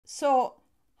So,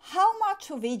 how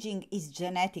much of aging is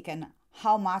genetic and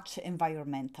how much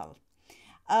environmental?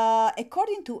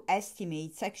 According to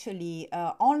estimates, actually,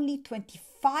 only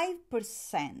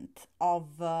 25%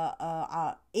 of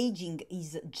aging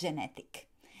is genetic,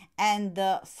 and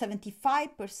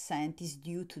 75% is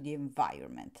due to the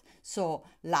environment. So,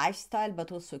 lifestyle,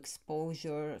 but also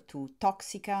exposure to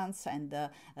toxicants and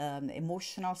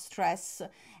emotional stress.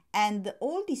 And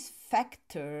all these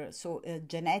factors, so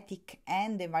genetic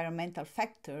and environmental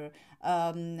factor,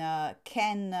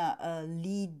 can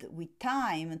lead with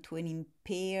time to an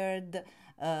impaired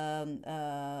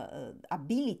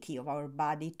ability of our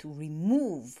body to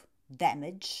remove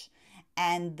damage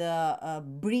and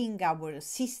bring our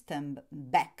system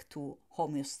back to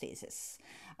homeostasis.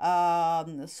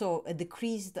 So a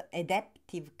decreased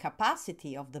adaptive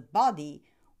capacity of the body,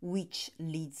 which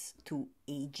leads to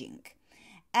aging.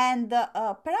 And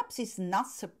perhaps it's not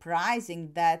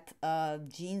surprising that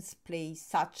genes play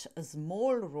such a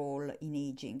small role in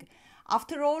aging.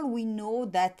 After all, we know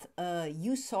that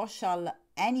eusocial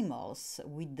animals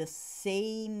with the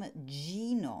same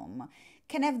genome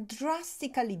can have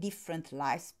drastically different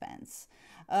lifespans.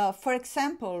 For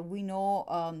example, we know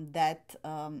that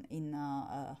in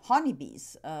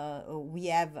honeybees, we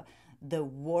have the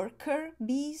worker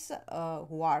bees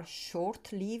who are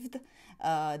short-lived.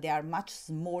 They are much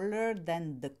smaller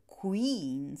than the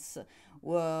queens,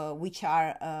 which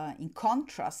are, in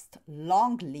contrast,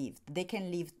 long-lived. They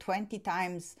can live 20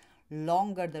 times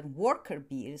longer than worker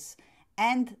bees,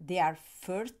 and they are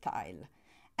fertile.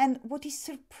 And what is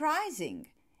surprising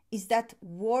is that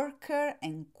worker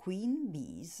and queen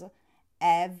bees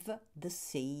have the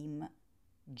same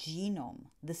genome,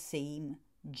 the same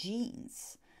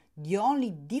genes. The only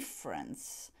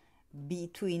difference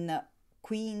between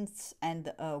queens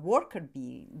and worker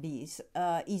bees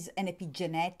is an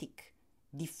epigenetic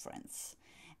difference.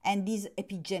 And this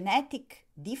epigenetic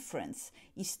difference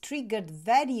is triggered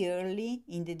very early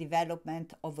in the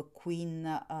development of a queen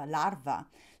larva.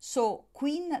 So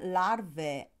queen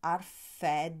larvae are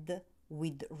fed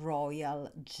with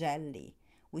royal jelly,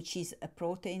 which is a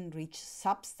protein-rich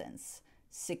substance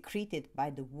secreted by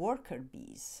the worker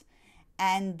bees.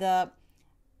 And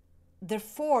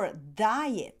therefore,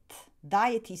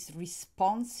 diet is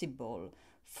responsible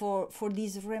for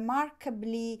this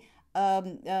remarkably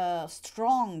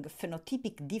strong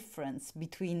phenotypic difference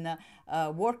between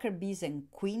worker bees and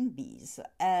queen bees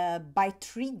by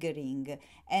triggering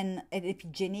an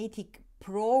epigenetic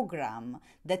program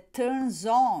that turns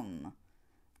on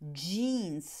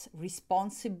genes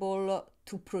responsible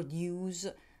to produce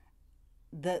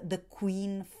the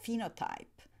queen phenotype,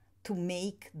 to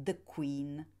make the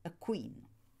queen a queen.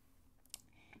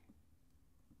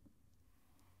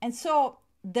 And so,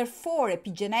 therefore,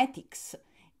 epigenetics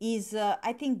is,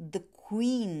 I think, the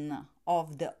queen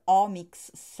of the OMICS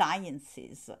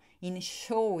sciences in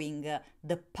showing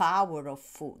the power of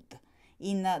food,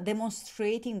 in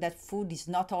demonstrating that food is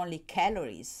not only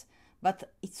calories,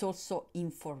 but it's also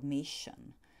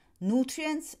information.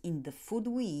 Nutrients in the food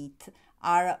we eat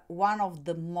are one of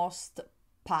the most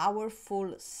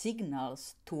powerful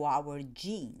signals to our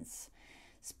genes.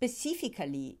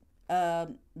 Specifically,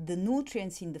 the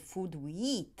nutrients in the food we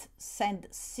eat send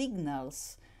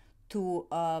signals to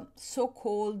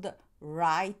so-called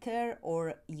writer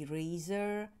or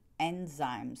eraser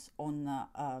enzymes on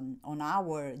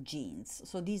our genes.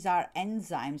 So these are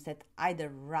enzymes that either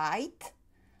write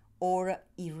or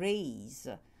erase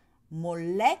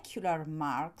molecular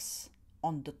marks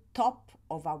on the top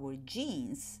of our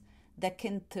genes that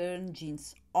can turn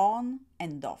genes on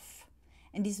and off.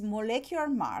 And these molecular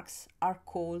marks are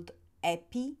called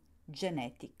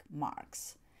epigenetic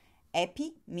marks.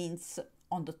 Epi means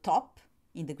on the top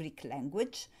in the Greek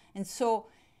language, and so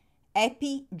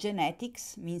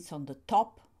epigenetics means on the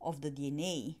top of the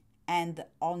DNA. And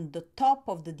on the top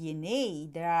of the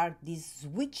DNA, there are these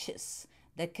switches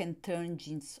that can turn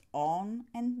genes on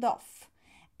and off.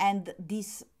 And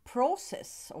this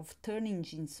process of turning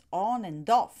genes on and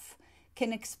off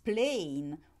can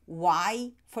explain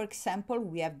why, for example,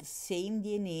 we have the same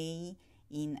DNA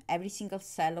in every single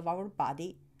cell of our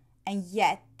body, and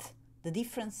yet the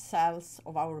different cells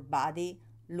of our body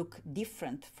look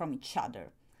different from each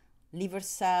other. Liver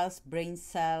cells, brain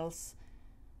cells.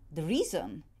 The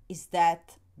reason is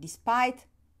that despite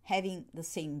having the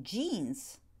same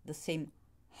genes, the same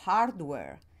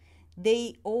hardware,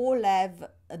 they all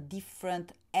have a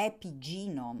different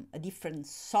epigenome, a different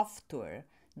software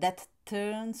that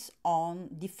turns on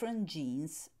different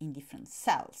genes in different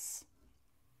cells.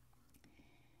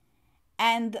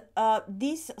 And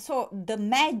so the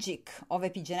magic of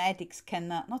epigenetics can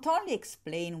not only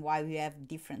explain why we have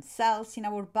different cells in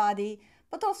our body,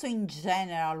 but also in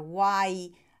general why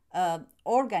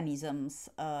organisms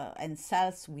and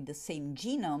cells with the same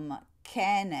genome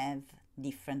can have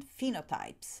different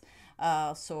phenotypes.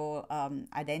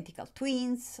 Identical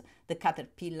twins, the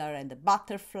caterpillar and the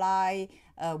butterfly,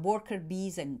 worker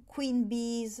bees and queen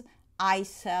bees, eye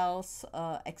cells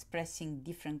expressing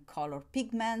different color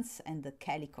pigments, and the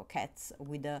calico cats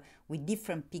with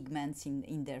different pigments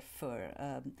in their fur.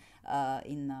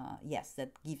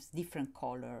 That gives different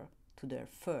color to their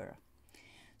fur.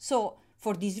 So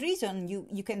for this reason,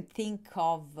 you can think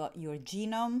of your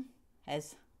genome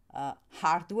as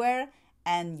hardware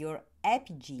and your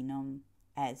epigenome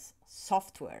as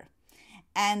software.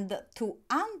 And to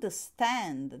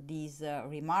understand this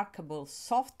remarkable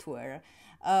software,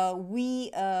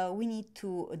 we need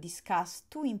to discuss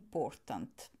two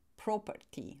important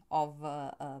properties of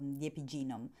the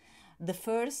epigenome. The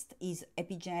first is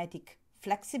epigenetic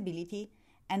flexibility,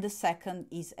 and the second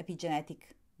is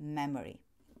epigenetic memory.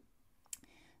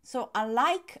 So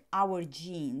unlike our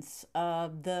genes,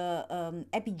 the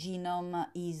epigenome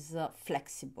is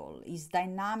flexible, is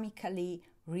dynamically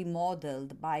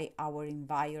remodeled by our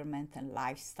environment and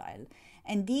lifestyle.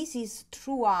 And this is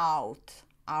throughout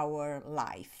our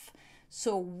life.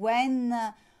 So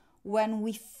when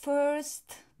we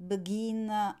first begin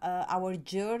our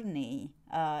journey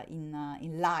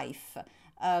in life,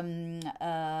 when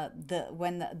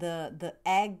the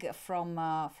egg from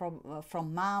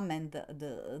mom and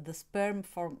the sperm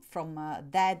from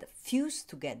dad fuse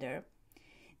together,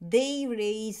 they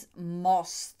raise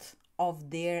most of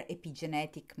their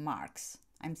epigenetic marks.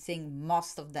 I'm saying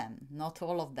most of them, not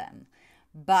all of them,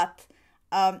 but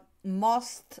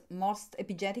most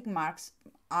epigenetic marks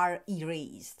are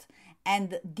erased,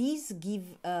 and this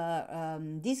gives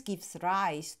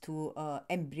rise to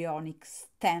embryonic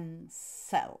stem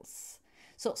cells.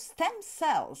 So stem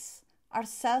cells are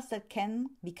cells that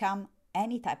can become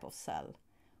any type of cell.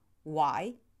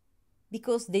 Why?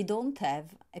 Because they don't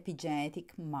have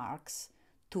epigenetic marks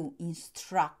to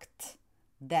instruct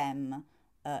them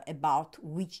about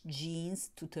which genes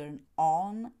to turn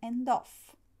on and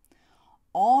off.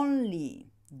 Only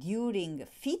during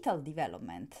fetal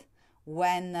development,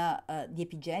 when the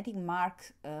epigenetic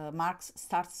marks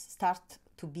start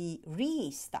to be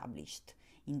re-established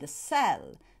in the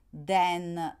cell,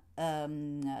 then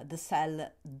the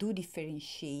cell do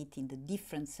differentiate in the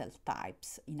different cell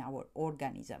types in our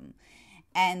organism.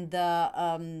 And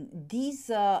this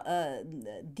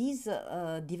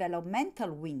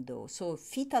developmental window, so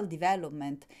fetal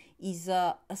development, is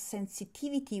a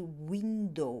sensitivity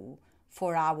window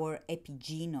for our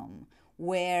epigenome,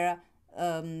 where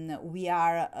we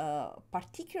are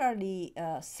particularly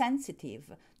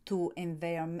sensitive to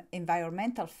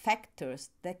environmental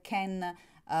factors that can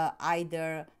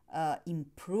either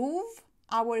improve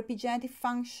our epigenetic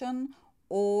function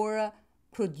or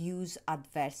produce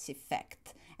adverse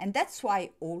effect. And that's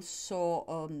why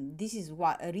also this is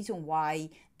a reason why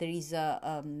there is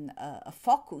a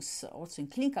focus also in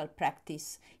clinical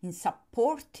practice in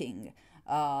supporting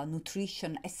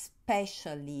nutrition,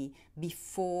 especially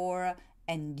before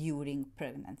and during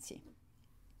pregnancy.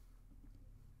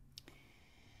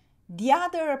 The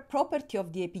other property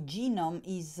of the epigenome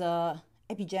is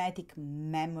epigenetic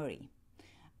memory.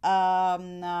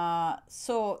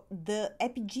 So the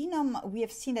epigenome, we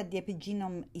have seen that the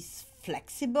epigenome is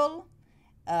flexible,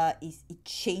 it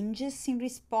changes in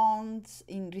response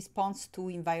to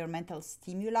environmental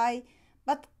stimuli,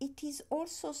 but it is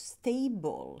also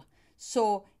stable.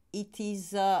 So it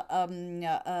is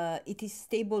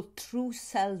stable through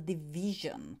cell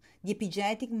division. The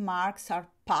epigenetic marks are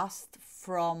passed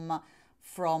from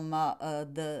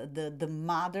the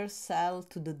mother cell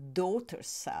to the daughter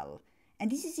cell.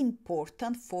 And this is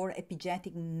important for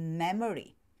epigenetic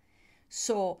memory.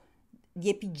 So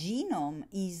the epigenome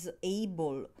is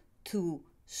able to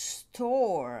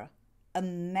store a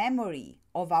memory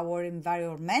of our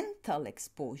environmental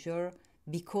exposure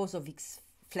because of its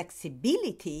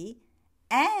flexibility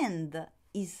and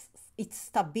its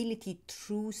stability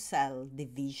through cell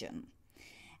division.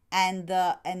 And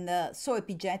so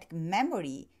epigenetic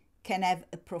memory can have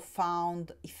a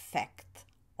profound effect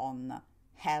on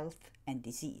health and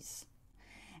disease.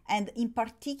 And in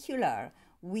particular,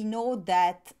 we know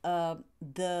that the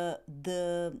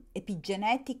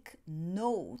epigenetic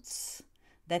notes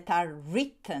that are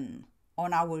written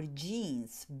on our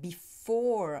genes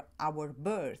before our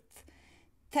birth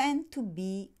tend to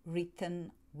be written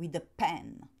with a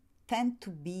pen, tend to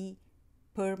be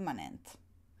permanent.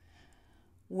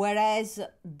 whereas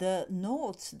the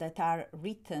notes that are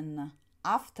written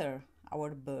after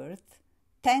our birth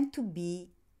tend to be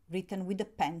written with a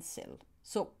pencil,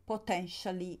 so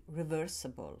potentially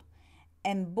reversible.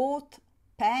 And both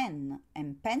pen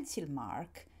and pencil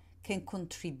mark can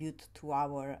contribute to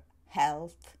our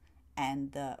health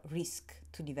and risk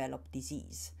to develop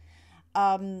disease.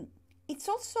 It's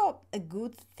also a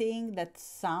good thing that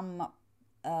some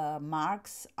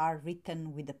marks are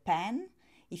written with a pen.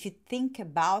 If you think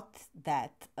about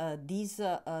that,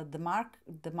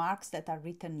 the marks that are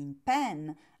written in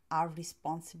pen are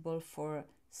responsible for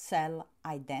cell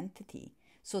identity.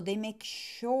 So they make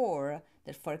sure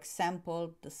that, for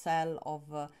example, the cell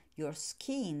of your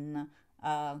skin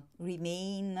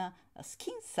remain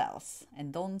skin cells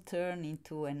and don't turn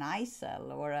into an eye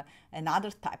cell or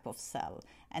another type of cell.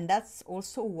 And that's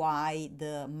also why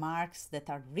the marks that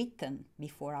are written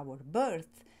before our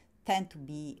birth tend to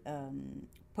be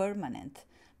permanent.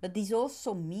 But this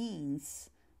also means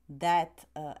that,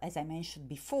 as I mentioned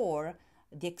before,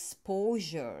 the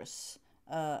exposures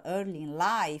early in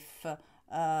life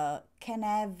can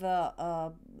have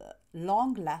a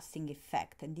long-lasting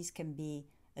effect, and this can be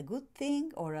a good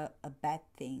thing or a bad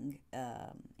thing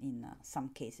in some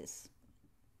cases.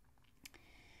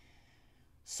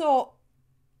 So,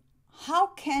 how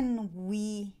can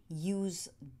we use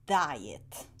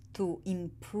diet to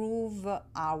improve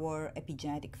our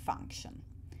epigenetic function?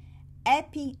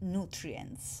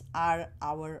 Epinutrients are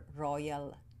our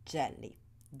royal jelly.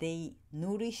 They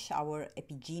nourish our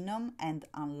epigenome and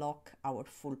unlock our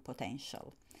full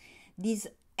potential. These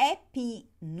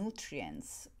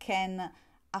epinutrients can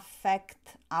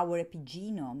affect our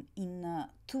epigenome in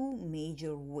two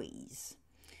major ways.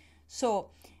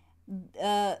 So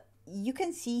you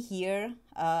can see here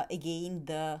again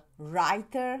the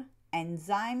writer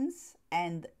enzymes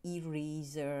and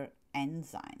eraser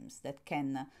enzymes that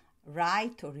can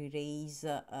write or erase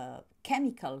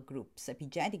chemical groups,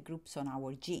 epigenetic groups on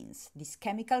our genes. These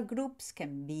chemical groups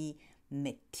can be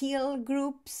methyl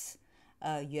groups,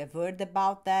 you have heard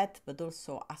about that, but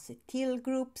also acetyl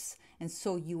groups. And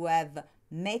so you have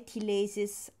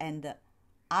methylases and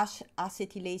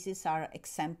acetylases are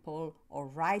example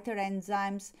of writer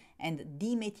enzymes, and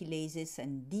demethylases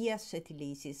and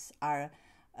deacetylases are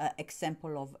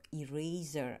example of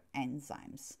eraser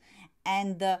enzymes.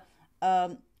 And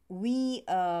so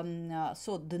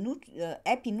the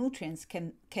epinutrients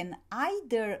can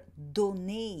either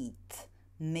donate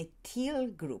methyl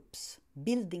groups,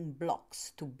 building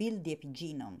blocks to build the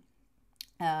epigenome,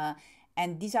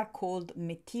 and these are called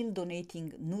methyl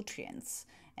donating nutrients.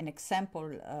 An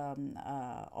example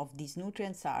of these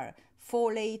nutrients are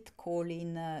folate,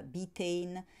 choline,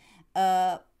 betaine,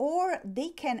 or they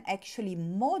can actually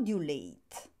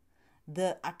modulate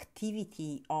the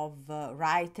activity of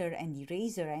writer and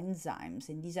eraser enzymes,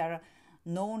 and these are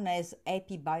known as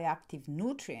epibioactive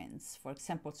nutrients, for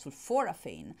example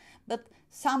sulforaphane. But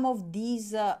some of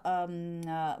these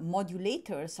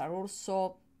modulators are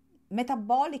also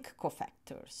metabolic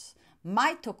cofactors,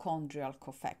 mitochondrial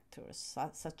cofactors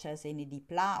such as NAD+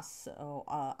 or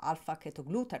alpha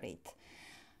ketoglutarate.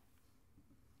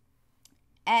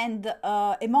 And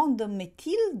among the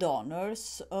methyl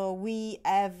donors, we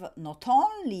have not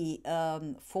only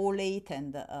folate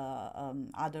and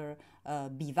other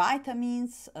B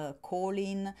vitamins,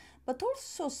 choline, but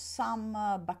also some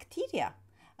bacteria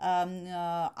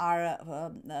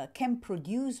can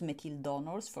produce methyl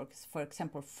donors, for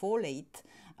example folate,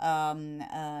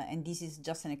 and this is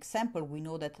just an example. We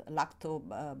know that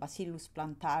Lactobacillus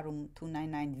plantarum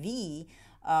 299V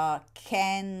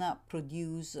can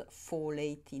produce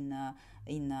folate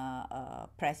in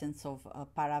presence of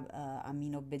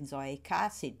para-aminobenzoic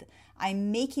acid.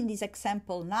 I'm making this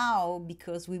example now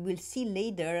because we will see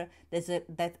later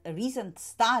that a recent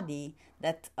study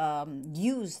that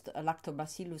used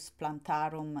Lactobacillus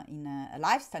plantarum in a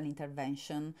lifestyle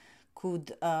intervention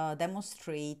could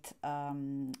demonstrate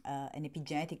an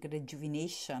epigenetic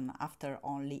rejuvenation after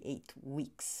only 8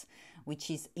 weeks,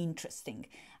 which is interesting.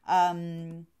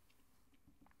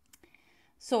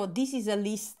 So this is a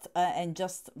list and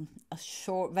just a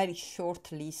very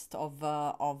short list of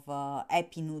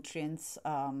epinutrients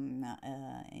in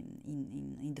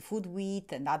the food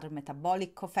wheat and other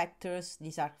metabolic cofactors.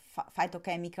 These are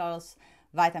phytochemicals,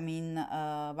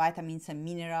 vitamins and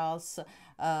minerals,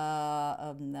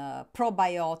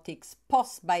 probiotics,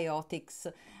 postbiotics,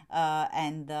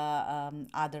 and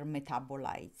other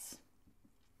metabolites.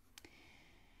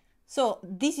 So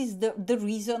this is the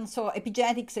reason. So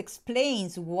epigenetics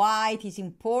explains why it is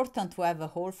important to have a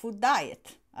whole food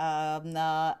diet.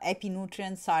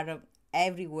 Epinutrients are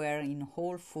everywhere in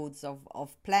whole foods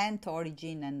of plant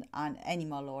origin and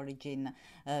animal origin,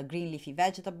 green leafy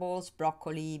vegetables,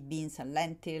 broccoli, beans and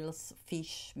lentils,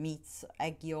 fish, meats,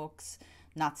 egg yolks,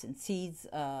 nuts and seeds,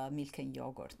 milk and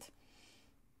yogurt.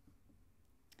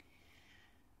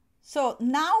 So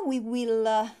now we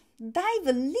will dive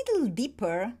a little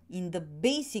deeper in the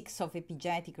basics of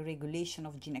epigenetic regulation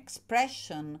of gene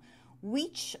expression,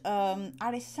 which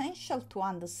are essential to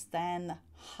understand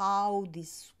how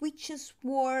these switches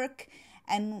work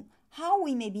and how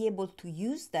we may be able to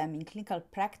use them in clinical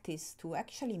practice to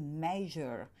actually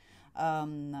measure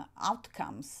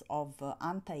outcomes of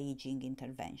anti-aging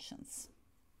interventions.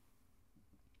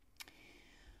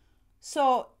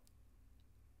 So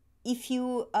if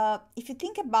you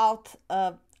think about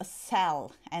a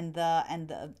cell and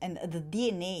the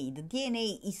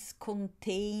DNA is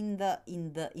contained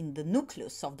in the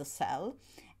nucleus of the cell,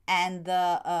 and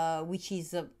which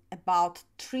is about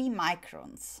 3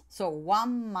 microns. So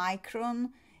 1 micron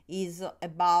is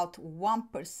about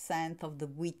 1% of the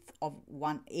width of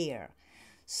 1 hair.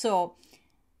 So,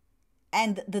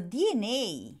 and the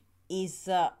DNA is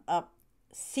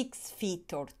 6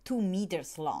 feet or 2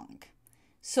 meters long.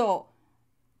 So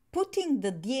putting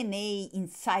the DNA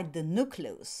inside the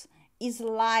nucleus is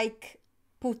like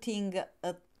putting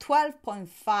a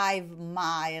 12.5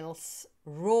 miles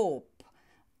rope,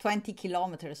 20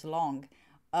 kilometers long,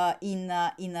 in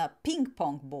a ping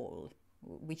pong ball,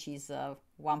 which is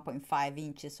 1.5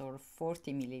 inches or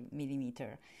 40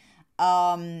 millimeter.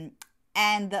 And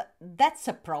that's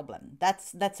a problem.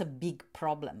 That's a big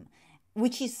problem,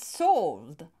 which is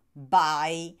solved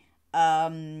by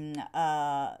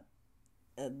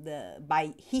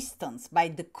histones, by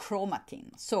the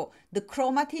chromatin. So the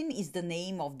chromatin is the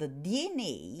name of the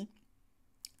DNA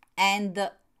and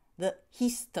the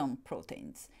histone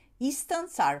proteins.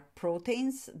 Histones are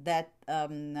proteins that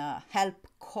help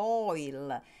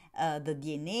coil the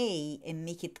DNA and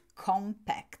make it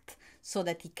compact so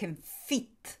that it can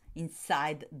fit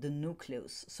inside the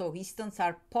nucleus. So histones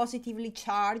are positively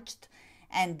charged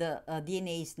and the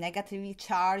DNA is negatively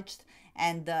charged,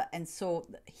 and so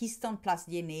histone plus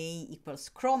DNA equals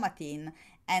chromatin,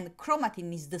 and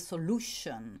chromatin is the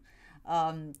solution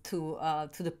to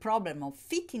the problem of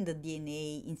fitting the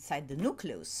DNA inside the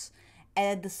nucleus,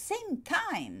 and at the same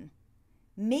time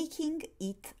making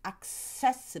it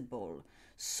accessible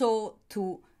so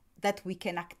that we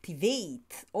can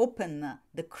open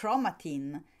the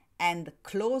chromatin and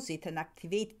close it and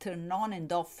activate, turn on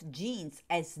and off genes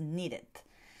as needed.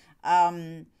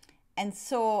 And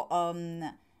so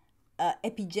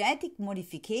epigenetic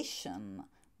modification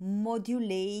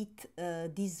modulate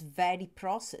this very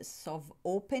process of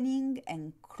opening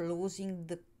and closing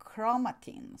the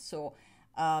chromatin. So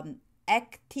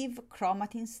active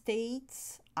chromatin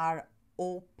states are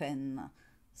open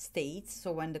states.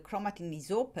 So when the chromatin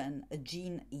is open, a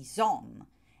gene is on.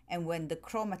 And when the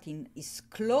chromatin is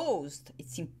closed,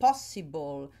 it's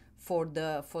impossible for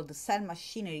the cell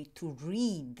machinery to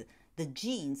read the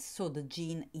genes, so the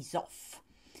gene is off.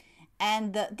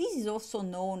 And this is also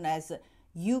known as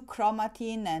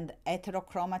euchromatin and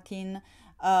heterochromatin,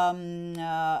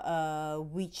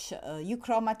 which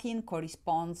euchromatin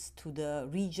corresponds to the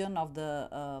region of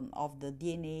the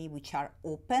DNA which are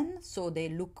open, so they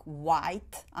look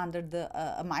white under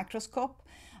a microscope.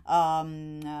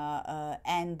 And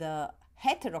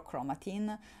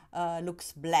heterochromatin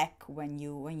looks black when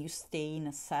you stain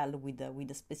a cell with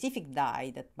a specific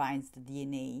dye that binds the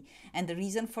DNA. And the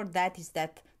reason for that is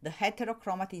that the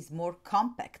heterochromatin is more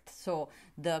compact, so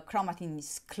the chromatin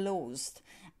is closed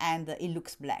and it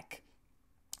looks black.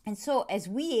 And so as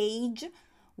we age,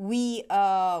 we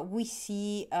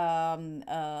see a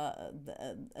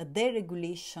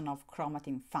deregulation of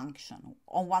chromatin function.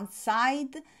 On one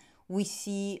side, we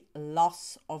see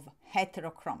loss of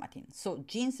heterochromatin. So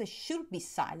genes that should be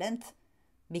silent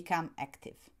become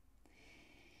active.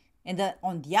 And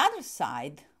on the other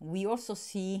side, we also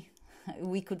see,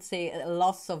 we could say, a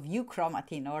loss of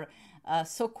euchromatin, or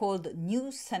so-called new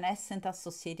senescent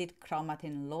associated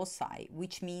chromatin loci,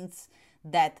 which means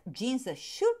that genes that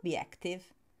should be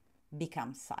active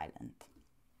become silent.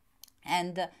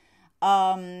 And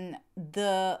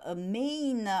the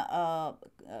main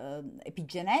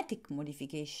epigenetic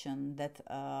modification that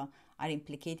are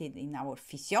implicated in our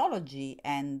physiology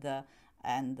and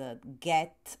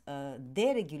get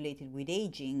deregulated with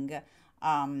aging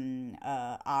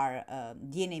are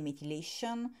DNA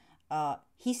methylation,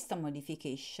 histone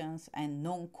modifications, and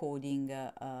non-coding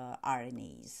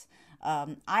RNAs.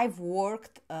 I've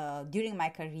worked during my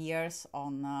careers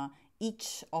on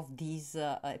each of these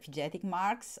epigenetic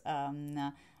marks,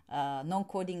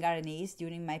 non-coding RNAs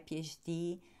during my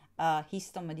PhD,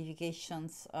 histone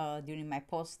modifications during my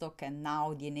postdoc, and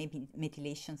now DNA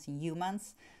methylations in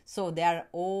humans. So they are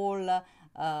all,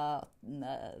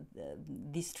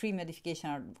 these three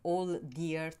modifications are all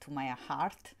dear to my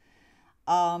heart.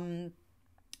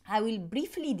 I will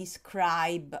briefly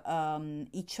describe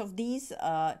each of these.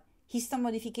 Histone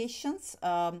modifications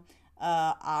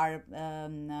are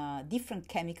different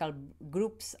chemical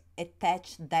groups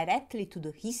attached directly to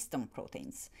the histone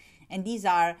proteins. And these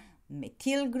are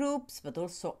methyl groups, but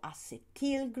also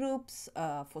acetyl groups,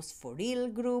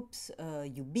 phosphoryl groups,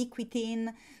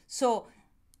 ubiquitin. So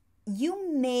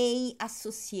you may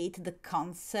associate the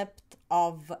concept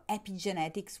of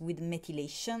epigenetics with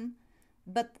methylation,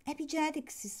 but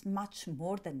epigenetics is much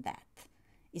more than that.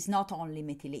 It's not only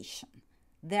methylation.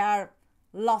 There are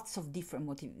lots of different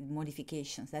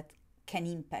modifications that can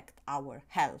impact our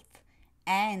health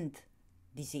and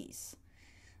disease.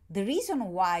 The reason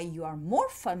why you are more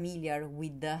familiar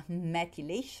with the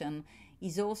methylation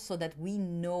is also that we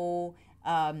know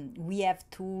we have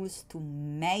tools to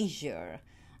measure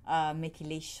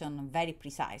methylation very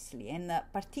precisely, and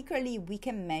particularly we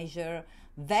can measure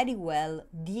very well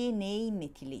DNA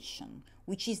methylation,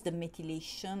 which is the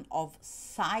methylation of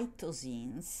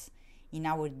cytosines in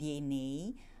our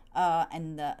DNA,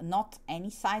 and not any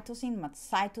cytosine, but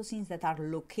cytosines that are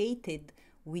located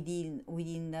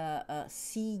within the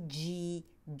CG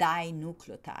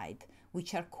dinucleotide,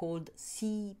 which are called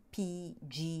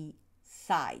CPG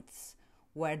sites,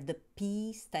 where the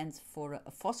P stands for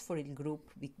a phosphoryl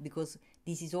group because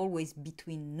this is always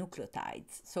between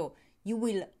nucleotides. So you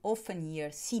will often hear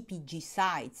CPG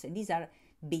sites, and these are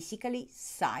basically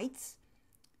sites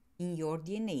in your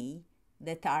DNA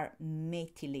that are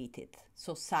methylated,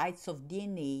 so sites of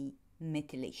DNA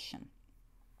methylation.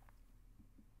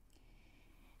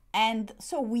 And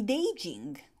so with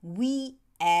aging, we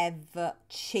have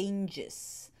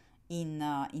changes in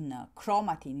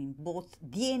chromatin, in both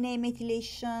DNA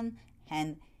methylation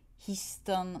and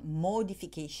histone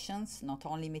modifications, not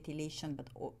only methylation, but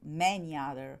many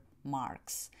other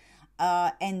marks.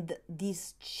 And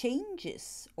these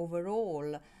changes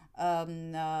overall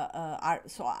are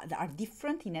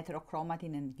different in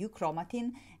heterochromatin and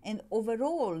euchromatin, and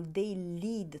overall they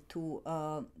lead to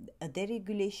a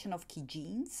deregulation of key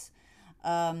genes,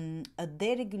 a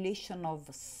deregulation of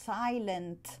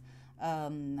silent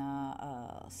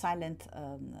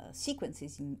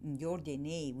sequences in your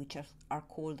DNA, which are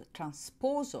called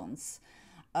transposons,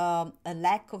 a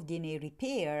lack of DNA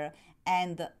repair,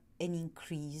 and an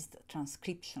increased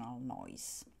transcriptional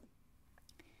noise.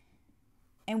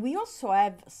 And we also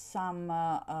have some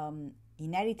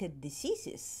inherited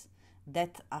diseases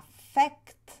that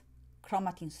affect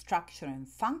chromatin structure and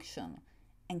function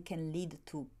and can lead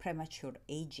to premature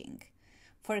aging.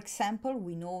 For example,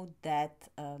 we know that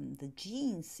the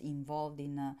genes involved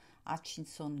in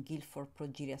Hutchinson-Gilford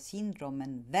progeria syndrome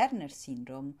and Werner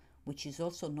syndrome, which is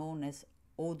also known as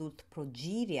adult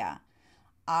progeria,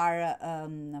 are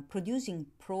producing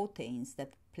proteins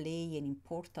that play an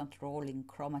important role in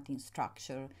chromatin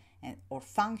structure or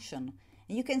function.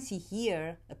 And you can see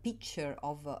here a picture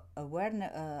of a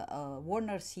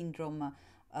Werner syndrome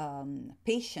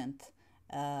patient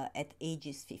at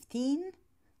ages 15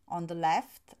 on the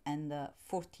left and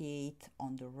 48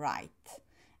 on the right.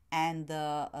 And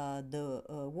the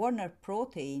Werner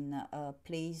protein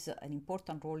plays an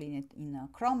important role in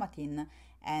chromatin,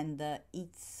 and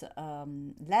its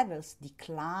levels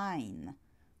decline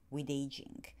with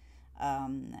aging.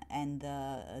 And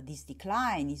this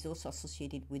decline is also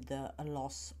associated with a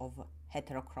loss of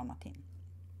heterochromatin.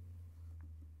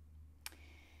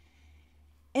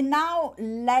 And now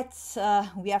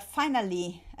we are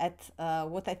finally at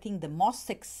what I think the most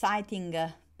exciting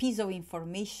piece of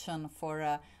information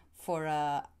for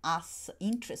us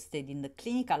interested in the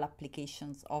clinical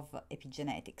applications of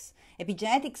epigenetics.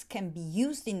 Epigenetics can be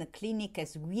used in the clinic,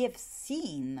 as we have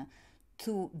seen,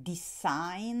 to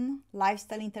design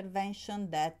lifestyle intervention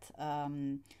that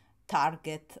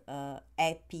target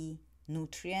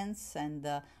epi-nutrients and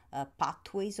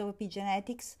pathways of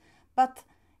epigenetics, but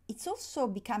it's also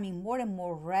becoming more and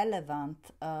more relevant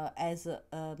as a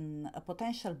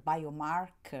potential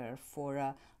biomarker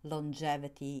for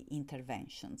longevity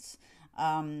interventions.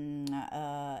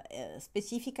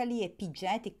 Specifically,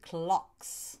 epigenetic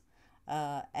clocks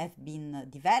have been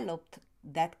developed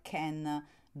that can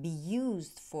be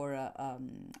used for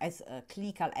as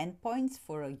clinical endpoints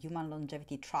for human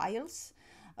longevity trials,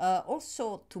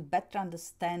 also to better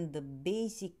understand the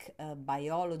basic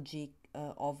biology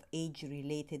of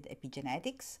age-related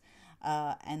epigenetics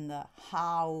and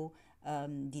how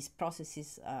these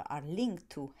processes are linked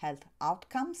to health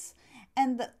outcomes,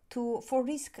 and for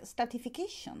risk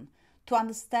stratification, to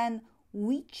understand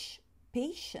which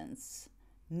patients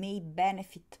may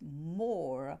benefit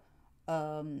more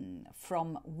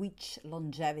from which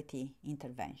longevity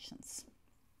interventions.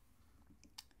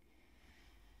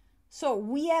 So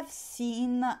we have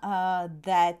seen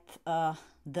that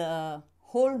the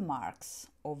hallmarks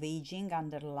of aging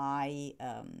underlie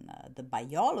the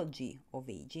biology of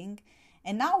aging,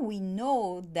 and now we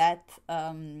know that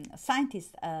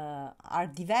scientists are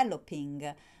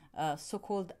developing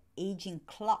so-called aging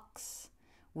clocks,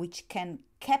 which can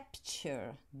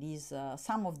capture these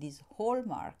some of these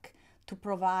hallmarks to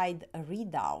provide a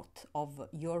readout of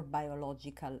your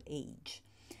biological age.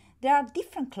 There are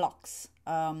different clocks,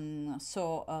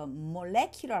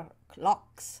 molecular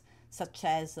clocks such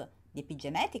as the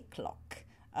epigenetic clock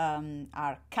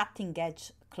are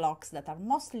cutting-edge clocks that are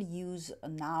mostly used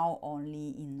now only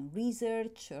in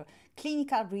research, or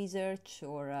clinical research,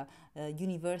 or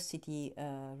university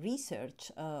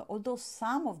research, although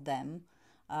some of them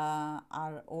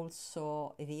are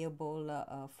also available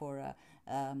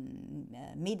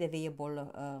made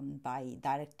available by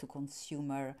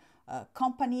direct-to-consumer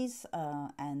companies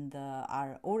and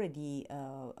are already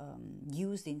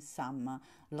used in some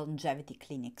longevity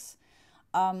clinics.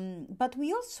 But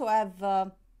we also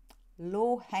have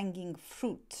low-hanging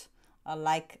fruit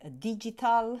like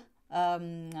digital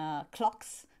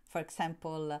clocks, for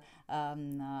example,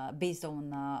 based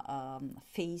on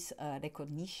face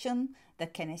recognition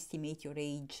that can estimate your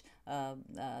age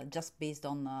just based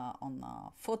on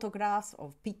photographs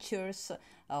of pictures,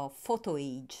 photo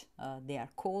age they are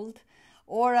called,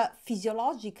 or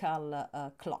physiological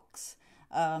clocks,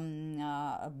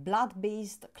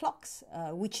 blood-based clocks,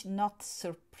 which not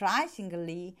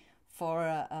surprisingly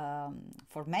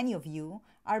for many of you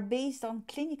are based on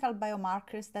clinical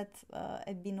biomarkers that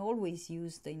have been always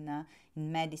used in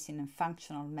medicine and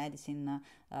functional medicine,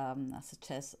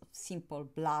 such as simple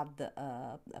blood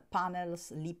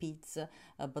panels, lipids,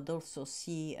 but also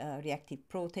C-reactive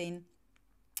protein.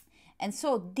 And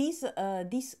so these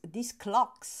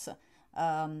clocks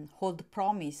hold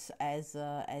promise as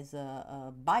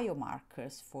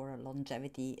biomarkers for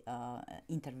longevity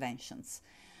interventions.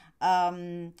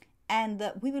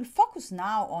 And we will focus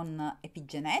now on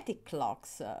epigenetic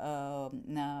clocks,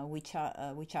 which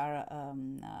are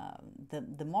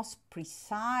the most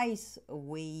precise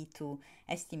way to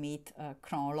estimate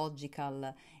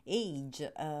chronological age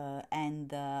and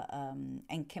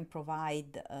can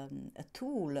provide a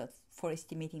tool for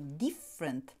estimating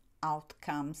different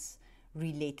outcomes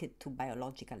related to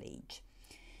biological age.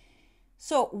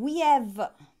 So we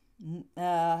have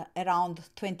around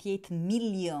 28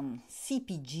 million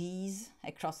CPGs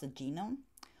across the genome.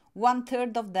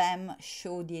 1/3 of them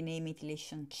show DNA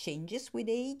methylation changes with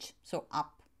age, so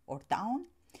up or down.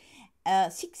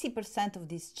 60% of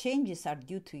these changes are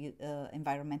due to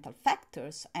environmental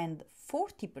factors, and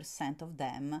 40% of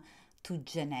them to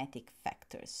genetic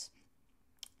factors.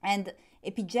 And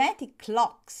epigenetic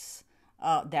clocks,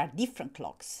 there are different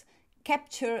clocks,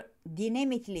 capture DNA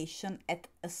methylation at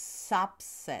a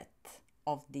subset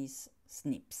of these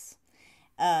SNPs.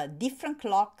 Different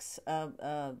clocks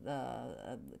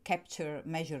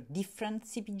measure different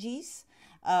CPGs,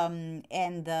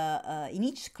 and in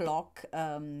each clock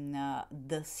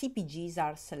the CPGs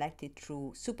are selected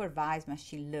through supervised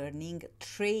machine learning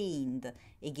trained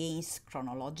against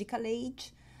chronological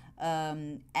age,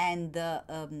 and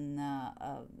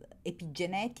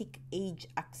epigenetic age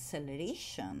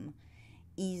acceleration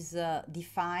is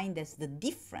defined as the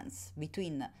difference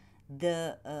between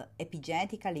the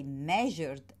epigenetically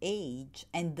measured age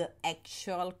and the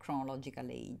actual chronological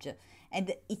age,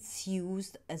 and it's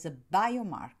used as a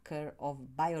biomarker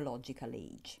of biological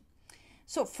age.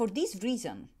 So for this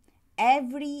reason,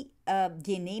 every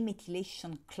DNA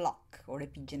methylation clock or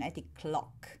epigenetic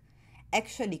clock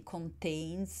actually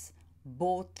contains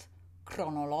both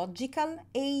chronological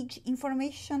age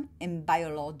information and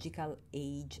biological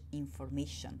age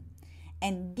information.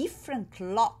 And different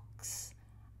clocks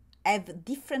have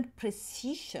different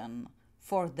precision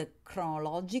for the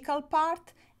chronological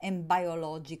part and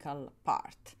biological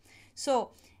part.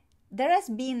 So there has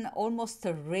been almost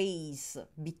a race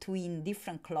between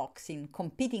different clocks in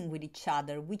competing with each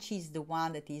other, which is the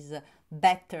one that is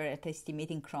better at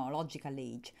estimating chronological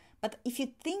age. But if you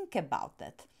think about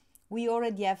that, we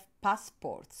already have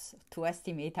passports to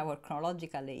estimate our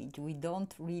chronological age. We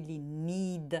don't really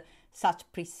need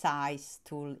such precise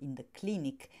tool in the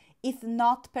clinic, if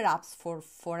not perhaps for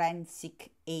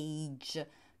forensic age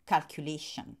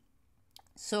calculation.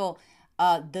 So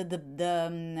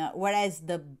Whereas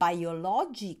the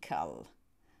biological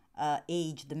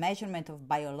age, the measurement of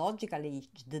biological age,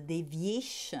 the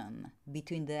deviation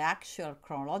between the actual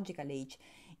chronological age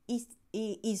is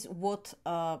what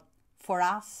for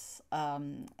us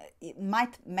it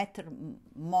might matter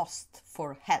most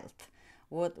for health.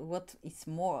 What is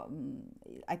more,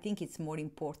 I think it's more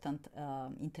important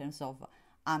in terms of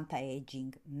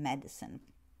anti-aging medicine.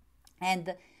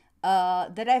 And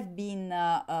there have been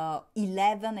 11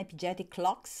 epigenetic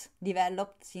clocks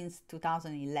developed since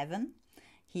 2011.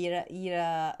 Here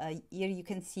you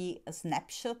can see a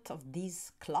snapshot of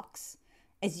these clocks.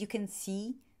 As you can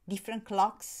see, different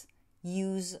clocks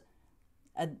use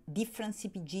different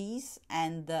CPGs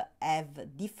and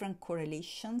have different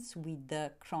correlations with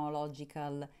the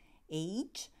chronological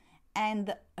age.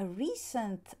 And a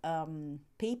recent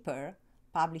paper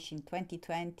published in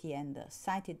 2020 and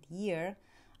cited here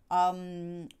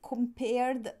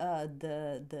compared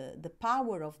the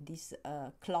power of these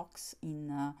clocks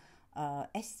in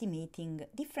estimating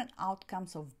different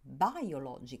outcomes of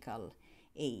biological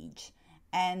age.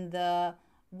 And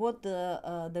what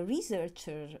the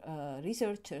researchers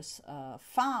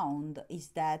found is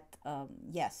that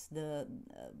yes, the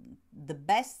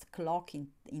best clock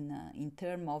in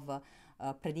terms of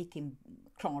predicting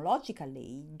chronological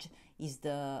age is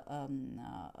the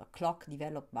clock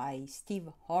developed by Steve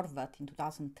Horvath in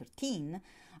 2013.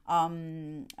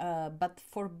 But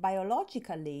for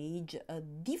biological age,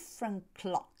 different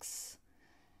clocks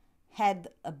had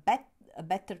a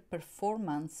better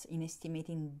performance in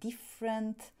estimating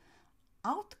different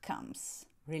outcomes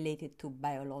related to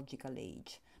biological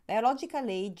age. Biological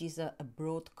age is a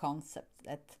broad concept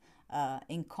that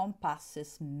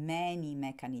encompasses many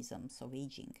mechanisms of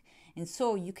aging. And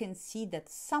so you can see that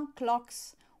some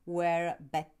clocks were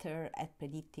better at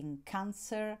predicting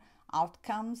cancer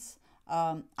outcomes,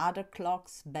 other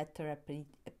clocks better at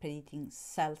predicting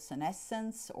cell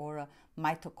senescence or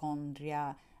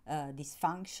mitochondria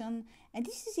dysfunction. And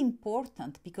this is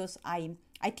important because I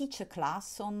teach a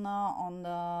class on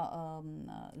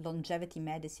longevity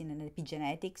medicine and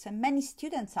epigenetics, and many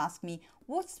students ask me,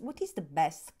 what is the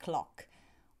best clock?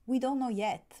 We don't know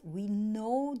yet. We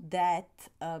know that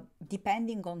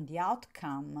depending on the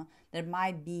outcome, there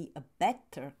might be a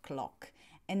better clock.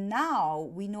 And now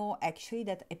we know actually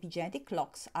that epigenetic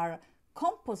clocks are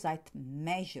composite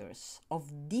measures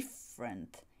of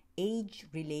different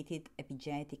age-related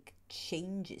epigenetic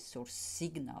changes or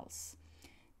signals.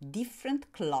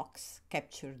 Different clocks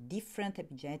capture different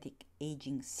epigenetic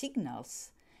aging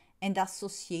signals and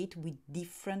associate with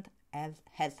different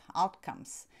health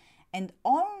outcomes. And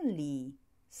only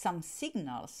some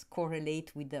signals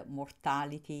correlate with the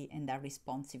mortality and are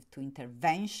responsive to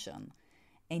intervention.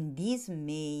 And these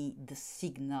may be the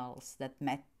signals that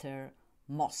matter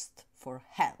most for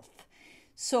health.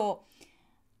 So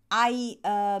I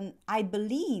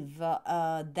believe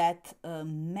that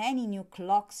many new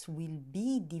clocks will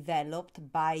be developed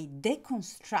by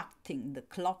deconstructing the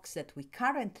clocks that we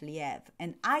currently have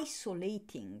and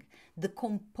isolating the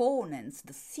components,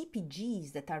 the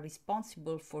CPGs that are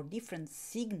responsible for different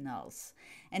signals,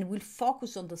 and will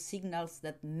focus on the signals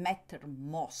that matter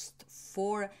most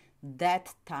for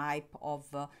that type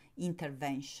of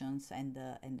interventions and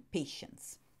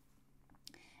patients.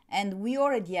 And we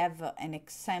already have an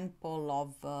example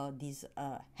of this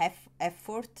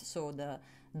effort. So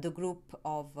the group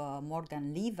of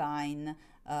Morgan Levine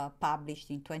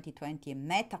published in 2020 a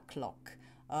meta-clock,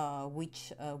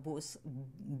 which was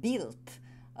built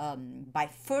by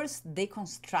first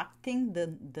deconstructing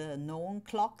the known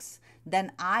clocks,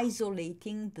 then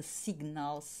isolating the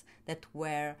signals that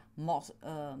were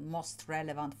most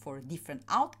relevant for different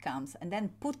outcomes, and then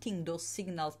putting those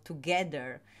signals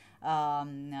together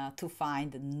to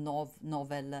find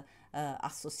novel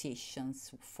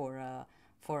associations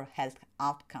for health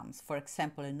outcomes. For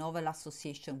example, a novel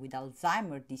association with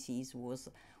Alzheimer's disease was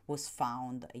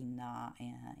found in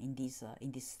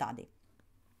this study.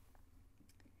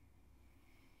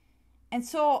 And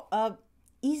so,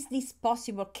 is this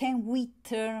possible? Can we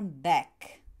turn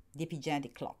back the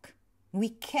epigenetic clock? We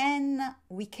can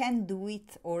do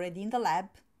it already in the lab.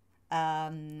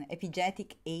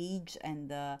 Epigenetic age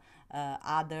and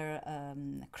other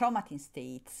chromatin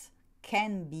states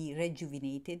can be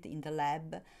rejuvenated in the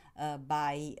lab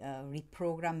by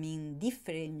reprogramming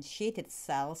differentiated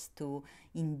cells to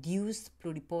induced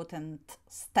pluripotent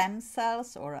stem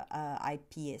cells or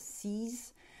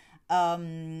iPSCs.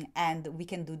 And we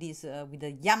can do this with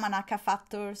the Yamanaka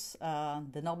factors.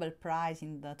 The Nobel Prize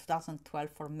in 2012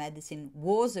 for medicine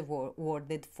was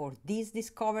awarded for this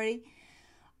discovery.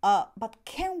 But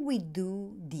can we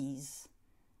do this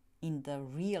in the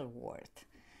real world.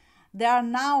 There are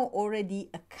now already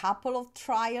a couple of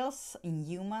trials in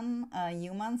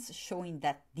humans showing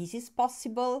that this is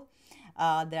possible.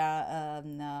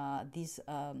 This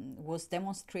was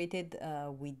demonstrated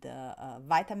with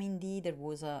vitamin D. There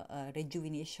was a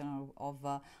rejuvenation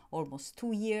of almost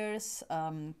 2 years,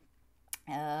 and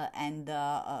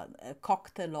a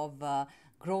cocktail of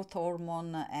growth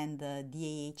hormone and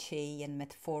DHA and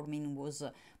metformin was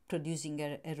producing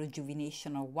a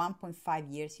rejuvenation of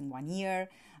 1.5 years in 1 year.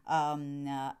 A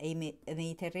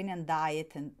Mediterranean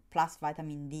diet and plus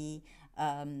vitamin D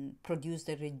produced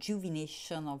a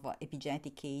rejuvenation of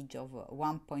epigenetic age of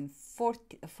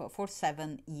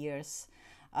 1.47 years.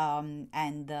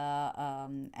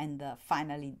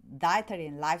 Finally, dietary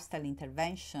and lifestyle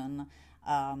intervention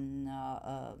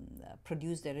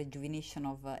produced a rejuvenation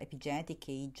of epigenetic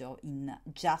age in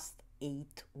just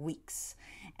 8 weeks.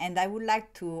 And I would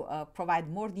like to provide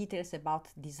more details about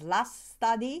this last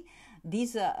study.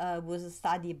 This was a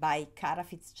study by Cara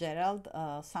Fitzgerald.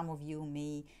 Some of you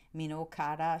may know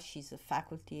Cara. She's a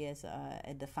faculty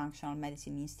at the Functional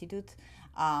Medicine Institute.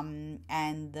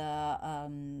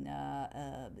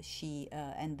 She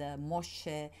and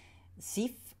Moshe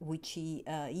Sif, which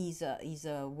is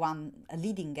a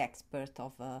leading expert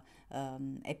of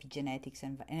epigenetics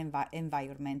and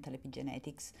environmental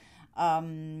epigenetics.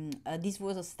 This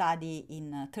was a study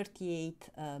in 38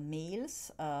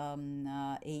 males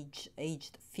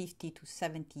aged 50 to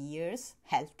 70 years,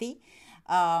 healthy.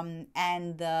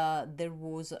 There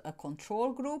was a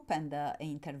control group and an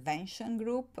intervention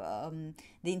group.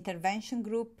 The intervention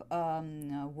group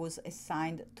was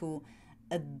assigned to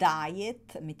a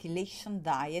diet, a methylation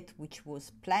diet, which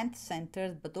was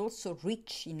plant-centered but also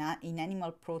rich in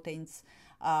animal proteins,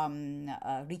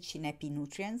 rich in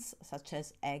epinutrients such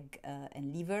as egg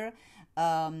and liver.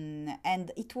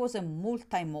 And it was a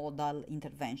multimodal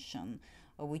intervention,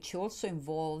 which also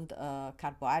involved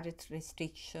carbohydrate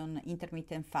restriction,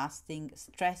 intermittent fasting,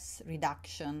 stress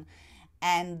reduction,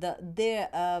 and there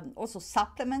also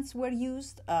supplements were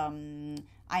used.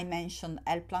 I mentioned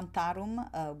L. plantarum,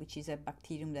 which is a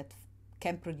bacterium that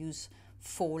can produce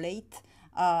folate,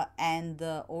 and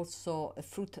also a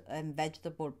fruit and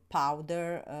vegetable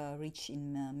powder rich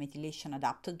in methylation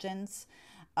adaptogens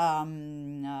by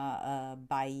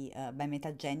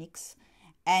Metagenics.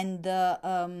 And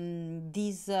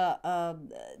this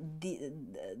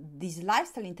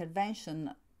lifestyle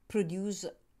intervention produce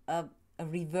a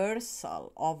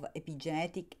reversal of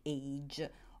epigenetic age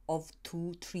of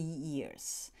 2-3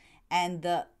 years and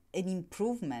an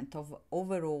improvement of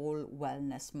overall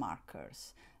wellness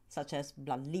markers such as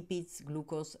blood lipids,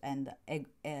 glucose, and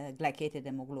glycated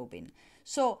hemoglobin.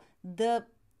 So the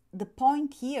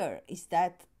point here is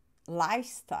that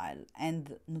lifestyle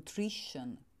and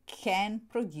nutrition can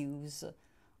produce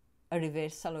a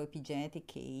reversal of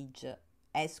epigenetic age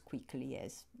as quickly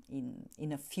as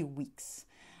in a few weeks.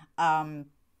 And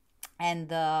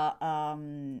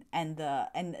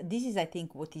this is, I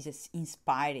think, what is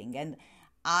inspiring. And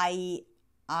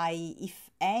if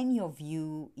any of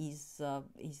you is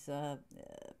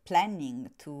planning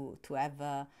to have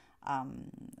a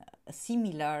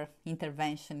similar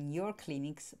intervention in your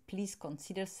clinics, please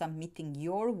consider submitting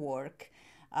your work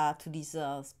to this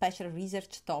special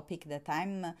research topic that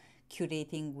I'm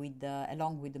curating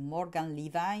along with Morgan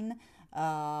Levine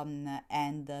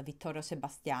and Vittorio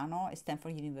Sebastiano at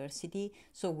Stanford University.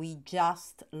 So we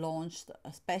just launched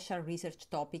a special research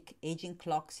topic, aging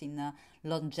clocks in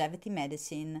longevity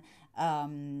medicine.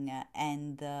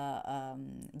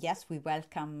 Yes, we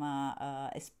welcome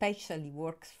especially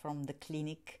works from the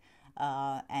clinic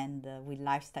and with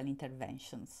lifestyle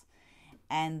interventions.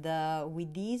 And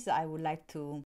with this, I would like to